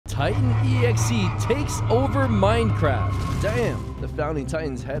Titan.EXE takes over Minecraft. Damn, the founding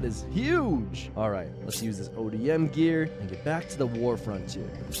Titan's head is huge. All right, let's use this ODM gear and get back to the war frontier.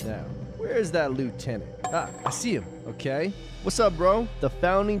 Now, where's that lieutenant? Ah, I see him. Okay. What's up, bro? The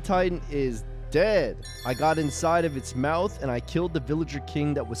founding Titan is dead. I got inside of its mouth and I killed the villager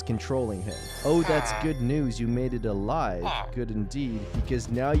king that was controlling him. Oh, that's good news. You made it alive. Good indeed, because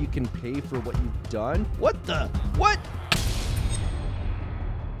now you can pay for what you've done. What the? What?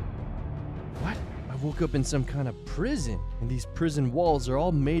 What? I woke up in some kind of prison, and these prison walls are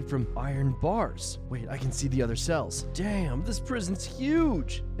all made from iron bars. Wait, I can see the other cells. Damn, this prison's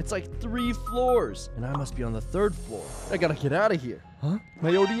huge. It's like 3 floors, and I must be on the 3rd floor. I gotta get out of here. Huh?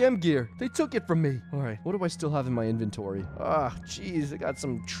 My ODM gear. They took it from me. All right, what do I still have in my inventory? Ah, jeez, I got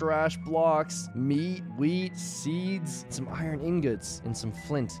some trash blocks, meat, wheat, seeds, some iron ingots, and some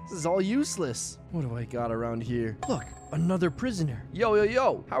flint. This is all useless. What do I got around here? Look, another prisoner.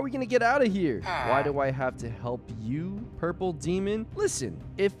 Yo, how are we gonna get out of here? Why do I have to help you, purple demon? Listen,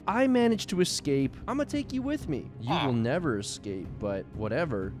 if I manage to escape, I'm gonna take you with me. You will never escape, but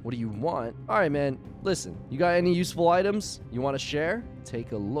whatever. What do you want? All right, man, listen, you got any useful items you want to share?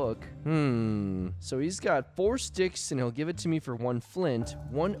 Take a look. So he's got 4 sticks and he'll give it to me for 1 flint,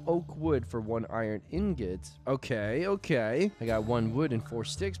 1 oak wood for 1 iron ingot. Okay. I got 1 wood and 4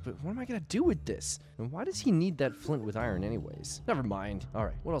 sticks, but what am I gonna do with this? And why does he need that flint with iron anyways? Never mind. All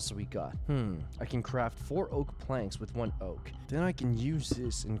right, what else do we got? I can craft 4 oak planks with 1 oak. Then I can use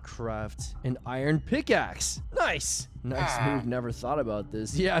this and craft an iron pickaxe. Nice move. Never thought about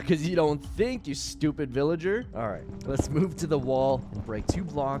this. Yeah, because you don't think, you stupid villager. All right, let's move to the wall and break 2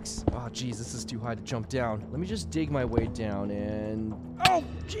 blocks. Oh, geez, this is too high to jump down. Let me just dig my way down and... Oh,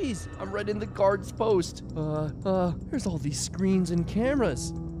 geez, I'm right in the guard's post. There's all these screens and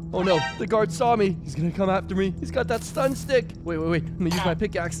cameras. Oh no, the guard saw me. He's gonna come after me. He's got that stun stick. Wait. I'm gonna use my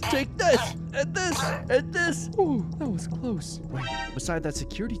pickaxe. Take this, and this, and this. Ooh, that was close. Wait, beside that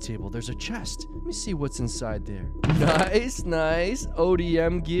security table, there's a chest. Let me see what's inside there. Nice.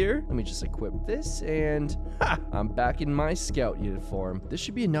 ODM gear. Let me just equip this, and I'm back in my scout uniform. This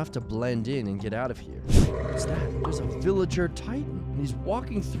should be enough to blend in and get out of here. What's that? There's a villager titan, and he's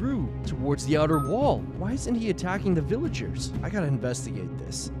walking through towards the outer wall. Why isn't he attacking the villagers? I gotta investigate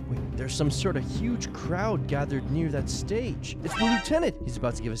this. Wait, there's some sort of huge crowd gathered near that stage. It's the lieutenant. He's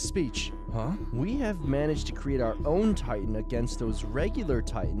about to give a speech. Huh? We have managed to create our own Titan against those regular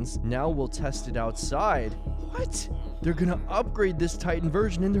Titans. Now we'll test it outside. What? They're gonna upgrade this Titan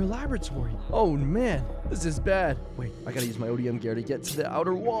version in their laboratory. Oh man, this is bad. Wait, I gotta use my ODM gear to get to the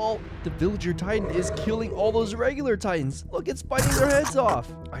outer wall. The villager Titan is killing all those regular Titans. Look, it's biting their heads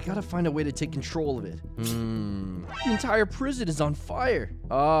off. I gotta find a way to take control of it. The entire prison is on fire.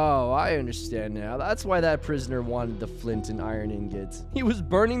 Oh, I understand now. That's why that prisoner wanted the flint and iron ingots. He was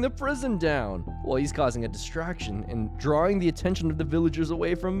burning the prison down. Well, he's causing a distraction and drawing the attention of the villagers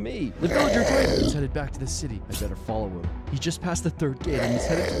away from me. The villager Titan is headed back to the city. I better follow him. He just passed the 3rd gate and he's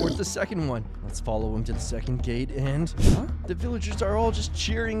headed towards the 2nd one. Let's follow him to the 2nd gate and... The villagers are all just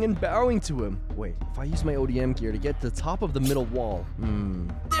cheering and bowing to him. Wait, if I use my ODM gear to get to the top of the middle wall...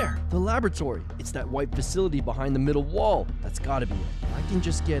 There! The laboratory! It's that white facility behind the middle wall. That's gotta be it. I can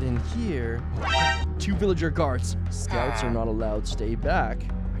just get in here... 2 villager guards. Scouts are not allowed. Stay back.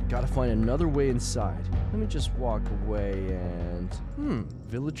 Gotta find another way inside. Let me just walk away and...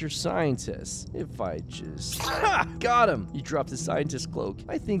 Villager scientist. If I just... Got him! He dropped the scientist cloak.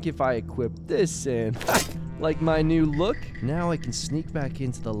 I think if I equip this and... Like my new look? Now I can sneak back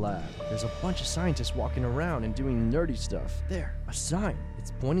into the lab. There's a bunch of scientists walking around and doing nerdy stuff. There, a sign.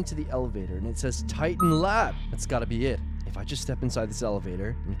 It's pointing to the elevator and it says Titan Lab. That's gotta be it. If I just step inside this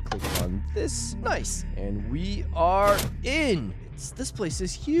elevator and click on this, nice, and we are in. This place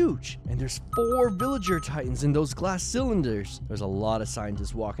is huge, and there's 4 villager Titans in those glass cylinders. There's a lot of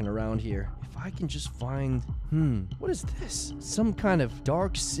scientists walking around here. If I can just find, what is this? Some kind of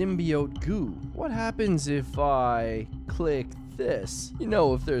dark symbiote goo. What happens if I click this? You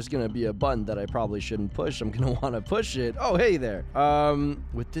know, if there's gonna be a button that I probably shouldn't push, I'm gonna want to push it. Oh, hey there.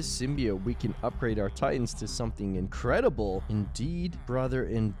 With this symbiote, we can upgrade our Titans to something incredible. Indeed, brother,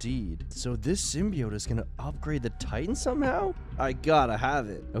 indeed. So this symbiote is gonna upgrade the Titan somehow? I gotta have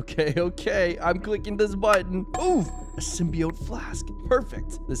it. Okay. I'm clicking this button. Ooh, a symbiote flask.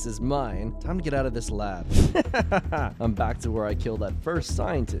 Perfect. This is mine. Time to get out of this lab. I'm back to where I killed that first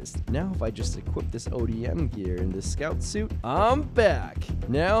scientist. Now, if I just equip this ODM gear and this scout suit, I'm back.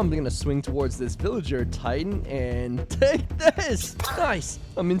 Now I'm gonna swing towards this villager Titan and take this. Nice.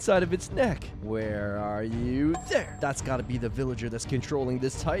 I'm inside of its neck. Where are you? There. That's gotta be the villager that's controlling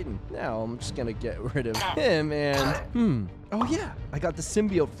this Titan. Now I'm just gonna get rid of him and Oh yeah, I got the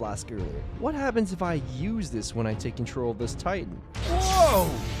symbiote flask earlier. What happens if I use this when I take control of this Titan? Whoa!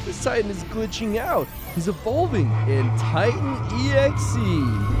 This Titan is glitching out. He's evolving in Titan.EXE.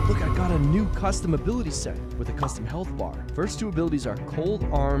 Look, I got a new custom ability set with a custom health bar. First two abilities are Cold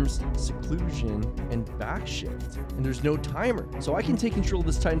Arms, Seclusion, and Backshift. And there's no timer, so I can take control of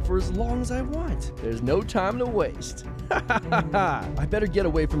this Titan for as long as I want. There's no time to waste. I better get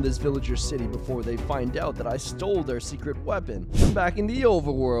away from this villager city before they find out that I stole their secret weapon. I'm back in the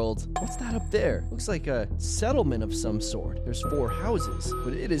overworld. What's that up there? Looks like a settlement of some sort. There's 4 houses,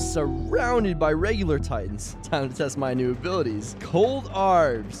 but it is surrounded by regular Titans. Time to test my new abilities. Cold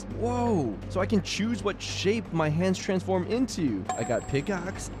Arms. Whoa. So I can choose what shape my hands transform into. I got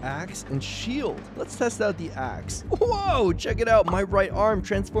pickaxe, axe, and shield. Let's test out the axe. Whoa, check it out. My right arm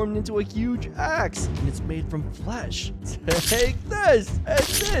transformed into a huge axe, and it's made from flesh. Take this and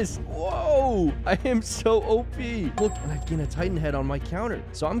this. Whoa, I am so OP. Look, and I've gained a Titan head on my counter.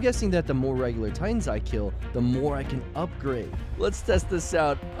 So I'm guessing that the more regular Titans I kill, the more I can upgrade. Let's test this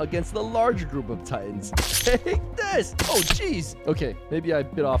out against the larger group of Titans. Take this. Oh, jeez. Okay, maybe I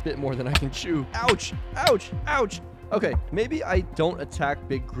bit off a bit more than I can chew. Ouch, ouch, ouch. Okay, maybe I don't attack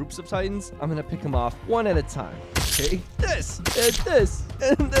big groups of Titans. I'm gonna pick them off one at a time. Take this, and this,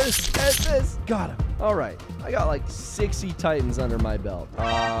 and this, and this. Got him. All right, I got like 60 Titans under my belt.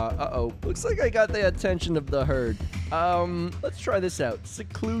 Uh-oh. Looks like I got the attention of the herd. Let's try this out.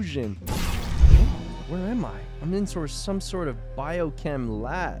 Seclusion. Where am I? I'm in some sort of biochem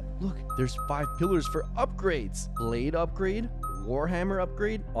lab. Look, there's 5 pillars for upgrades. Blade upgrade, Warhammer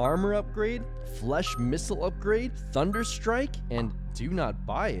upgrade, armor upgrade, flesh missile upgrade, thunder strike, and do not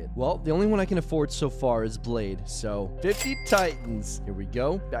buy it. Well, the only one I can afford so far is blade, so 50 Titans. Here we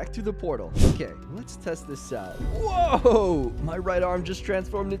go, back to the portal. Okay, let's test this out. Whoa! My right arm just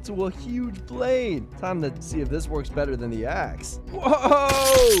transformed into a huge blade. Time to see if this works better than the axe.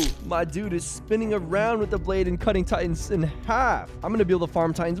 Whoa! My dude is spinning around with the blade and cutting Titans in half. I'm gonna be able to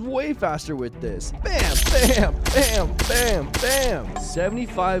farm Titans way faster with this. Bam, bam, bam, bam, bam.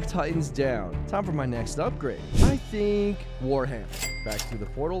 75 Titans down. Time for my next upgrade. I think Warhammer. Back to the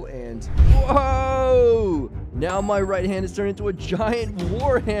portal and whoa! Now my right hand is turned into a giant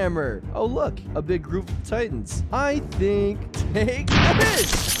Warhammer. Oh look, a big group of Titans. I think take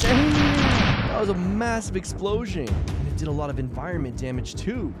this. Dang. That was a massive explosion. And it did a lot of environment damage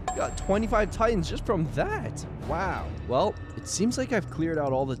too. Got 25 Titans just from that. Wow. Well, it seems like I've cleared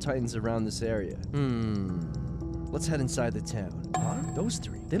out all the Titans around this area. Let's head inside the town. Huh? Those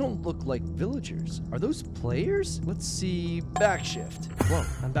 3. They don't look like villagers. Are those players? Let's see. Backshift. Whoa,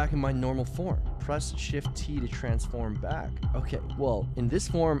 I'm back in my normal form. Press Shift T to transform back. Okay, well, in this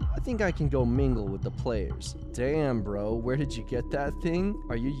form, I think I can go mingle with the players. Damn, bro, where did you get that thing?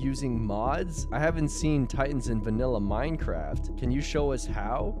 Are you using mods? I haven't seen Titans in vanilla Minecraft. Can you show us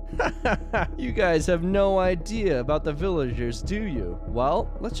how? You guys have no idea about the villagers, do you?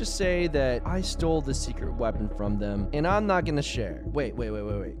 Well, let's just say that I stole the secret weapon from them, and I'm not gonna share. Wait.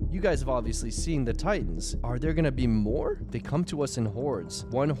 You guys have obviously seen the Titans. Are there gonna be more? They come to us in hordes,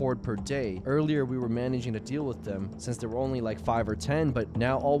 1 horde per day. Earlier, we were managing to deal with them since there were only like 5 or 10, but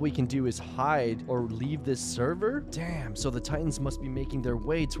now all we can do is hide or leave this server? Damn, so the Titans must be making their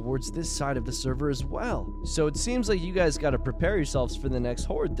way towards this side of the server as well. So it seems like you guys gotta prepare yourselves for the next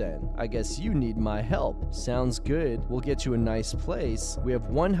horde then. I guess you need my help. Sounds good. We'll get you a nice place. We have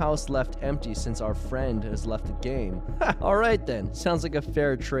 1 house left empty since our friend has left the game. Alright then, sounds like a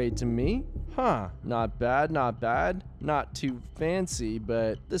fair trade to me. Huh, not bad, not bad. Not too fancy,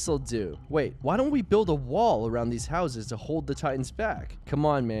 but this'll do. Wait, why don't we build a wall around these houses to hold the Titans back? Come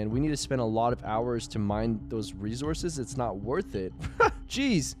on, man, we need to spend a lot of hours to mine those resources. It's not worth it.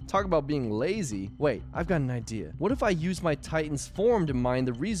 Jeez, talk about being lazy. Wait, I've got an idea. What if I use my Titan's form to mine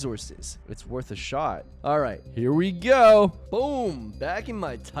the resources? It's worth a shot. All right, here we go. Boom, back in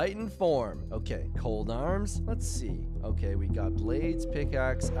my Titan form. Okay, cold arms. Let's see. Okay, we got blades,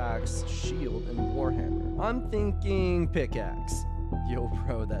 pickaxe, axe, shield, and warhammer. I'm thinking pickaxe. Yo,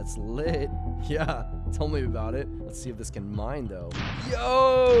 bro, that's lit. Yeah, tell me about it. Let's see if this can mine, though.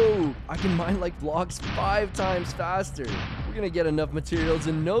 Yo! I can mine, like, blocks 5 times faster. We're gonna get enough materials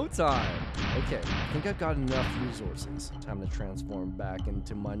in no time. Okay, I think I've got enough resources. Time to transform back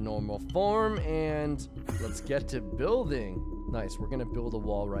into my normal form, and let's get to building. Nice, we're gonna build a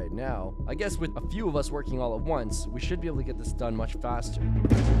wall right now. I guess with a few of us working all at once, we should be able to get this done much faster.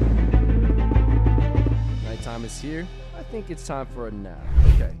 Nighttime is here. I think it's time for a nap.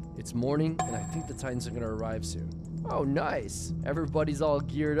 Okay, it's morning, and I think the Titans are gonna arrive soon. Oh, nice. Everybody's all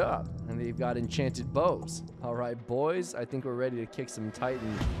geared up, and they've got enchanted bows. All right, boys, I think we're ready to kick some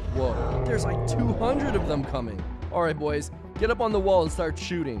Titan. Whoa, there's like 200 of them coming. All right, boys, Get up on the wall and start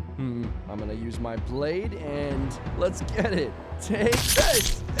shooting. I'm gonna use my blade and let's get it. Take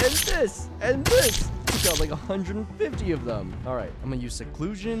this and this and this. We got like 150 of them. All right, I'm gonna use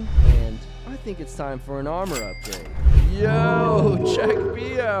seclusion and I think it's time for an armor upgrade. Yo, check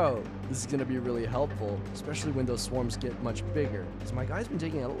me out. This is gonna be really helpful, especially when those swarms get much bigger. Because my guy's been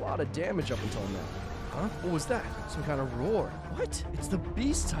taking a lot of damage up until now. Huh? What was that? Some kind of roar. What? It's the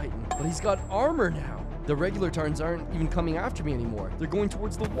Beast Titan, but he's got armor now. The regular Titans aren't even coming after me anymore. They're going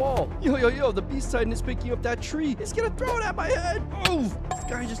towards the wall. Yo, the Beast Titan is picking up that tree. He's gonna throw it at my head. Oh, this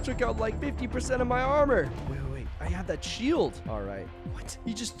guy just took out like 50% of my armor. Wait. I have that shield. All right. What?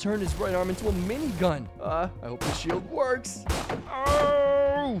 He just turned his right arm into a minigun. I hope the shield works.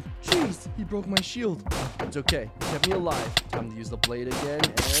 Oh, jeez. He broke my shield. It's okay. He kept me alive. Time to use the blade again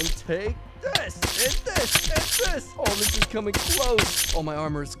and take this, and this, and this. Oh, this is coming close. Oh, my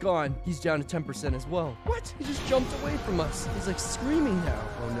armor is gone. He's down to 10% as well. What? He just jumped away from us. He's like screaming now.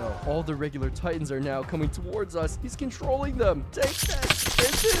 Oh no. All the regular Titans are now coming towards us. He's controlling them. Take this,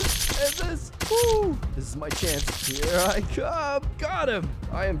 and this, and this. Woo! This is my chance. Here I come. Got him.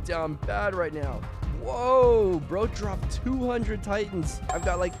 I am down bad right now. Whoa, bro dropped 200 Titans. I've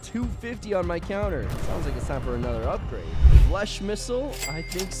got like 250 on my counter. Sounds like it's time for another upgrade. Flesh missile? I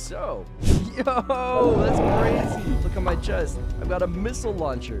think so. Yo, that's crazy. Look at my chest. I've got a missile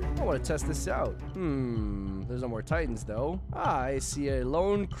launcher. I want to test this out. There's no more Titans though. I see a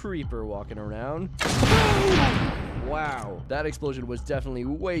lone creeper walking around. Wow, that explosion was definitely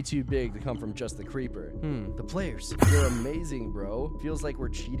way too big to come from just the creeper. The players, you're amazing, bro. Feels like we're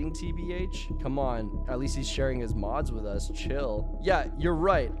cheating, TBH. Come on, at least he's sharing his mods with us. Chill. Yeah, you're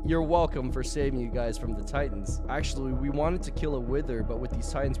right. You're welcome for saving you guys from the Titans. Actually, we wanted to kill a wither, but with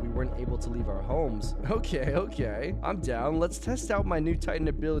these Titans, we weren't able to leave our homes. Okay. I'm down. Let's test out my new Titan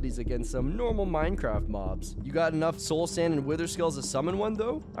abilities against some normal Minecraft mobs. You got enough soul sand and wither skulls to summon one,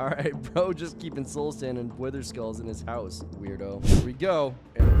 though? All right, bro, just keeping soul sand and wither skulls in his house. Weirdo. Here we go.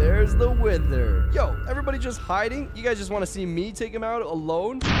 And there's the wither. Yo, everybody just hiding? You guys just want to see me take him out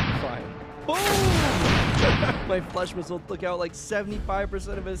alone? Fine. Boom! My flesh missile took out like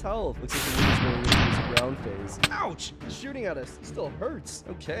 75% of his health. Looks like the wither's going into his ground phase. Ouch! He's shooting at us. It still hurts.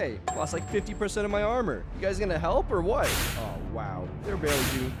 Okay. Lost like 50% of my armor. You guys gonna help or what? Oh, wow. They're barely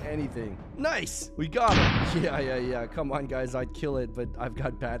doing anything. Nice! We got him. Yeah. Come on, guys. I'd kill it, but I've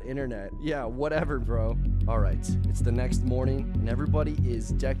got bad internet. Yeah, whatever, bro. All right. It's the next morning, and everybody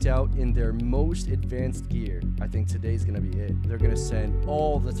is decked out in their most advanced gear. I think today's gonna be it. They're gonna send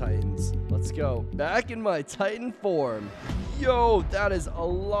all the Titans. Let's go. Back in my Titan form. Yo, that is a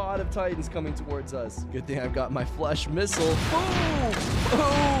lot of Titans coming towards us. Good thing I've got my flesh missile. Boom!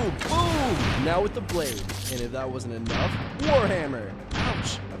 Boom! Boom! Now with the blade. And if that wasn't enough, Warhammer.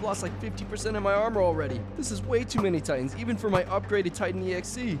 Ouch! I've lost like 50% of my armor already. This is way too many Titans, even for my upgraded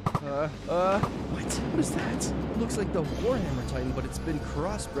Titan.EXE. What is that? It looks like the Warhammer Titan, but it's been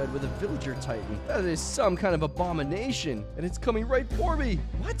crossbred with a villager Titan. That is some kind of abomination, and it's coming right for me.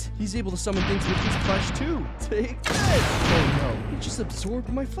 What? He's able to summon things with his flesh too. Take this! Oh no, he just absorbed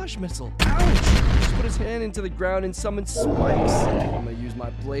my flesh missile. Ouch! He just put his hand into the ground and summoned spikes. I'm gonna use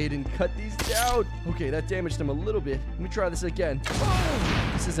my blade and cut these down. Okay, that damaged him a little bit. Let me try this again.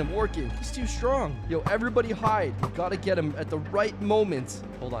 Boom! This isn't working. He's too strong. Yo, everybody hide. We gotta get him at the right moment.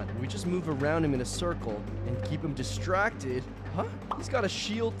 Hold on. We just move around him in a circle and keep him distracted. Huh? He's got a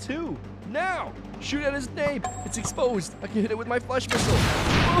shield too. Now! Shoot at his nape. It's exposed. I can hit it with my flesh missile.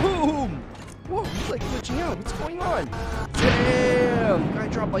 Boom! Whoa, he's like glitching out. What's going on? Damn! Guy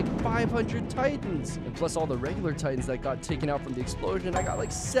dropped like 500 Titans. And plus all the regular Titans that got taken out from the explosion, I got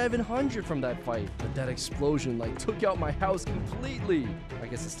like 700 from that fight. But that explosion like took out my house completely. I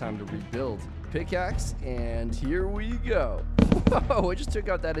guess it's time to rebuild. Pickaxe, and here we go. Whoa, I just took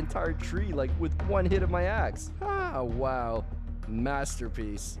out that entire tree like with one hit of my axe. Ah, wow.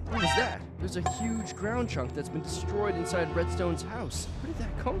 Masterpiece. What is that? There's a huge ground chunk that's been destroyed inside Redstone's house. Where did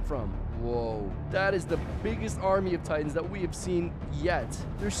that come from? Whoa. That is the biggest army of Titans that we have seen yet.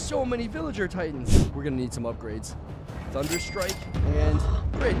 There's so many villager Titans. We're gonna need some upgrades. Thunder Strike and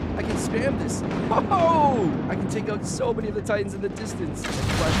Grid. I can spam this. Oh! I can take out so many of the Titans in the distance. And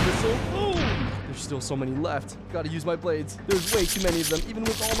Flash Missile. Boom! There's still so many left. Gotta use my blades. There's way too many of them. Even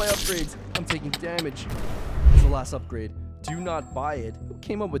with all my upgrades, I'm taking damage. It's the last upgrade. Do not buy it. Who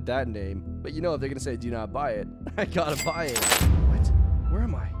came up with that name? But you know, if they're gonna say do not buy it, I gotta buy it. What? Where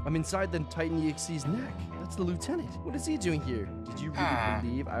am I? I'm inside the Titan.EXE's neck. It's the lieutenant. What is he doing here? Did you really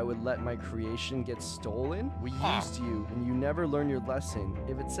believe I would let my creation get stolen? We used you, and you never learn your lesson.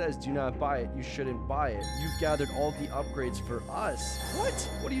 If it says do not buy it, you shouldn't buy it. You've gathered all the upgrades for us. What?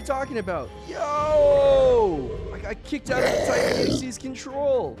 What are you talking about? Yo! I got kicked out of the Titan.EXE's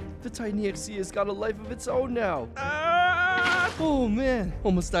control. The Titan.EXE has got a life of its own now. Ah! Oh man,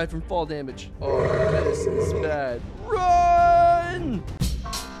 almost died from fall damage. Oh, this is bad. Run!